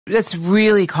That's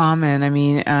really common. I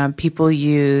mean, people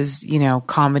use,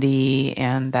 comedy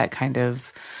and that kind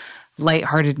of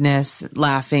lightheartedness,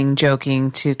 laughing,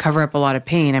 joking to cover up a lot of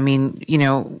pain. I mean,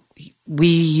 we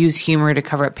use humor to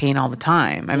cover up pain all the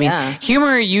time. I mean,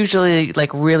 humor usually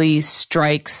like really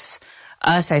strikes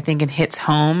us, I think, and hits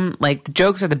home. Like the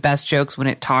jokes are the best jokes when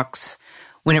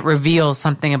it reveals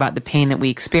something about the pain that we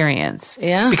experience.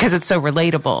 Yeah. Because it's so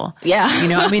relatable. Yeah.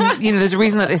 I mean, there's a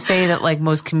reason that they say that like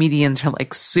most comedians are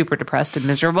like super depressed and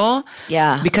miserable.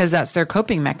 Yeah. Because that's their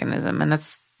coping mechanism. And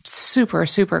that's super,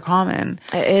 super common.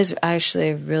 It is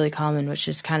actually really common, which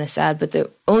is kind of sad. But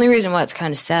the only reason why it's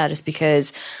kind of sad is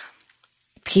because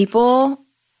people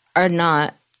are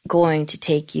not going to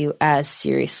take you as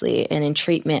seriously. And in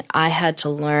treatment, I had to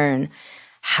learn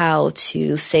how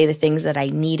to say the things that I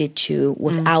needed to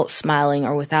without smiling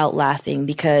or without laughing.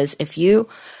 Because if you're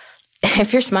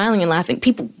smiling and laughing,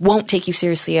 people won't take you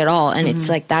seriously at all. And it's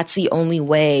like, that's the only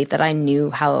way that I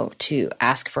knew how to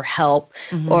ask for help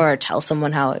or tell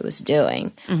someone how I was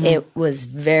doing. It was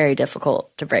very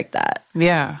difficult to break that.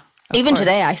 Yeah. Even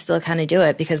today, I still kind of do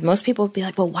it because most people would be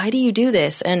like, well, why do you do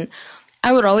this? And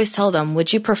I would always tell them,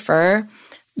 would you prefer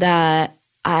that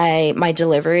my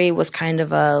delivery was kind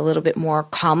of a little bit more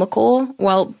comical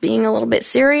while being a little bit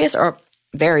serious or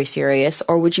very serious?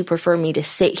 Or would you prefer me to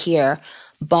sit here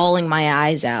bawling my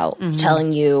eyes out,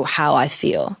 telling you how I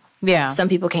feel? Yeah. Some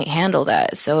people can't handle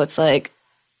that. So it's like,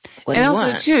 what do you want? And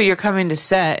also, too, you're coming to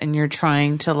set and you're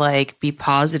trying to like be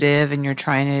positive and you're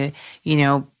trying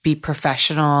to, be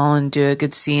professional and do a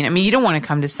good scene. I mean, you don't want to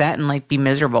come to set and like be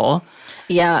miserable.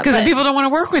 Yeah. Because people don't want to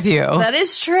work with you. That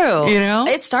is true.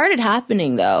 It started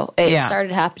happening though. It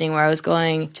started happening where I was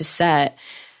going to set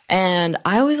and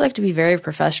I always like to be very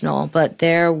professional, but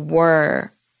there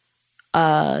were,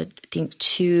 I think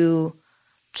 2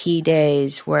 key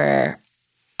days where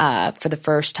for the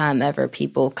first time ever,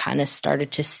 people kind of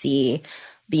started to see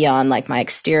beyond like my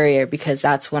exterior because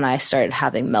that's when I started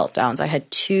having meltdowns. I had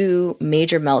 2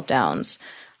 major meltdowns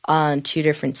on 2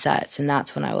 different sets, and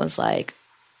that's when I was like,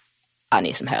 I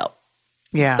need some help.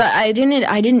 Yeah. But I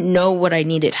didn't know what I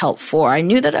needed help for. I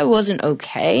knew that I wasn't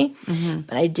okay,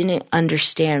 but I didn't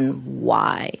understand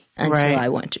why until I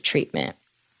went to treatment.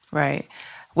 Right.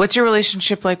 What's your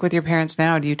relationship like with your parents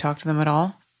now? Do you talk to them at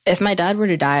all? If my dad were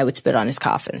to die, I would spit on his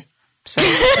coffin. So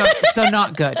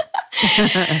not good.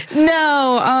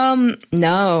 No.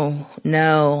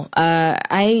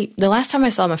 The last time I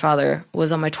saw my father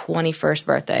was on my 21st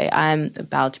birthday. I'm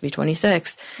about to be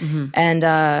 26. And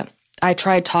I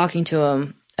tried talking to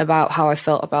him about how I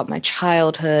felt about my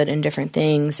childhood and different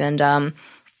things. And at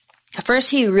first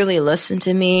he really listened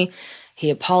to me. He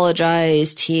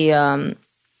apologized. He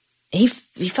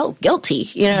felt guilty.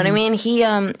 You know what I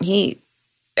mean?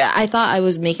 I thought I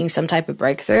was making some type of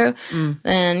breakthrough.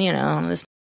 And, this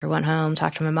went home,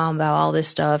 talked to my mom about all this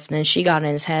stuff. And then she got in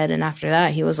his head. And after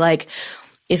that, he was like,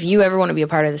 if you ever want to be a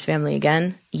part of this family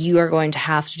again, you are going to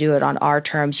have to do it on our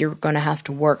terms. You're going to have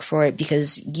to work for it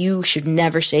because you should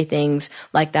never say things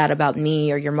like that about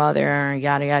me or your mother or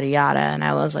yada, yada, yada. And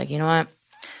I was like, you know what?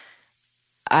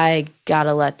 I got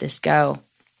to let this go.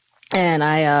 And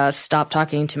I stopped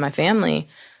talking to my family.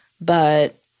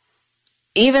 But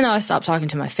even though I stopped talking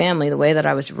to my family, the way that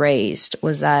I was raised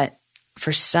was that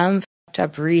for some fucked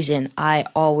up reason, I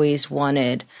always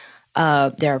wanted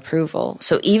their approval.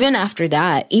 So even after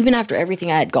that, even after everything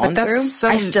I had gone through,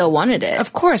 I still wanted it.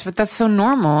 Of course, but that's so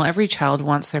normal. Every child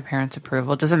wants their parents'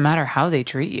 approval. It doesn't matter how they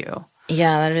treat you.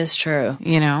 Yeah, that is true.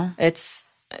 It's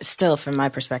still, from my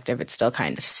perspective, it's still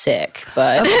kind of sick,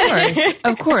 but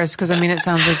of course, because I mean, it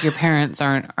sounds like your parents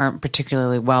aren't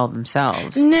particularly well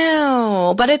themselves.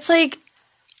 No, but it's like,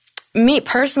 me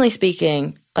personally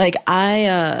speaking, like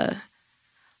I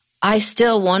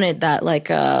still wanted that like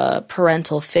a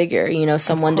parental figure,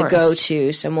 someone to go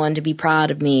to, someone to be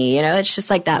proud of me. It's just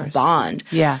like that bond.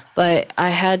 Yeah. But I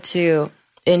had to,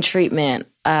 in treatment,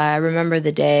 I remember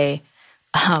the day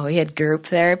we had group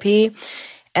therapy,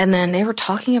 and then they were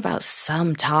talking about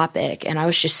some topic, and I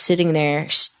was just sitting there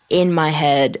in my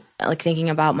head, like thinking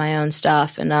about my own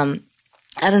stuff, and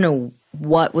I don't know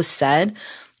what was said,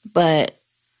 but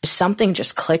something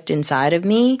just clicked inside of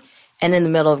me. And in the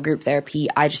middle of group therapy,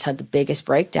 I just had the biggest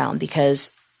breakdown because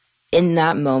in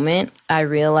that moment, I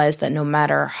realized that no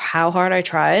matter how hard I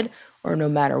tried or no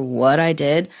matter what I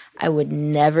did, I would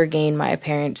never gain my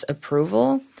parents'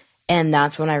 approval. And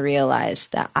that's when I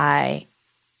realized that I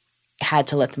had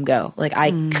to let them go. Like I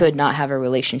could not have a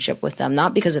relationship with them,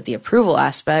 not because of the approval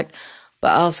aspect,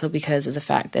 but also because of the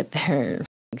fact that they're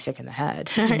sick in the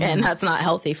head. And that's not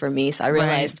healthy for me. So I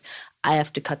realized I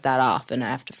have to cut that off and I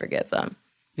have to forgive them.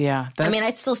 Yeah. I mean,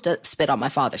 I'd still spit on my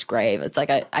father's grave. It's like,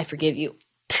 I forgive you,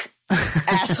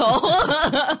 asshole.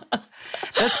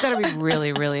 That's got to be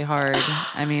really, really hard.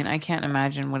 I mean, I can't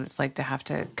imagine what it's like to have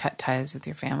to cut ties with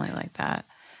your family like that.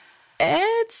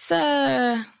 It's,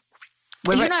 at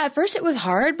first it was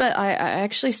hard, but I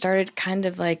actually started kind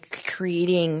of like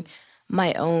creating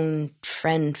my own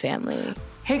friend family.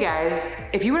 Hey guys,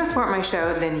 if you want to support my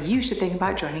show, then you should think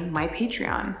about joining my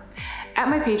Patreon. At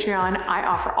my Patreon, I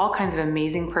offer all kinds of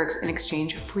amazing perks in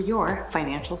exchange for your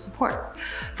financial support.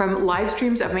 From live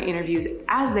streams of my interviews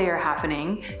as they are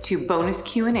happening, to bonus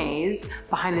Q&As,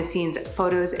 behind the scenes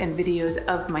photos and videos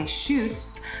of my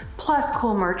shoots, plus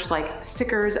cool merch like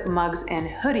stickers, mugs, and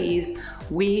hoodies,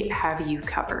 we have you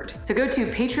covered. So go to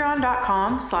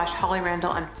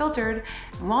patreon.com/HollyRandallUnfiltered,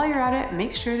 and while you're at it,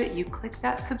 make sure that you click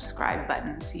that subscribe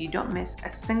button so you don't miss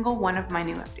a single one of my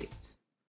new updates.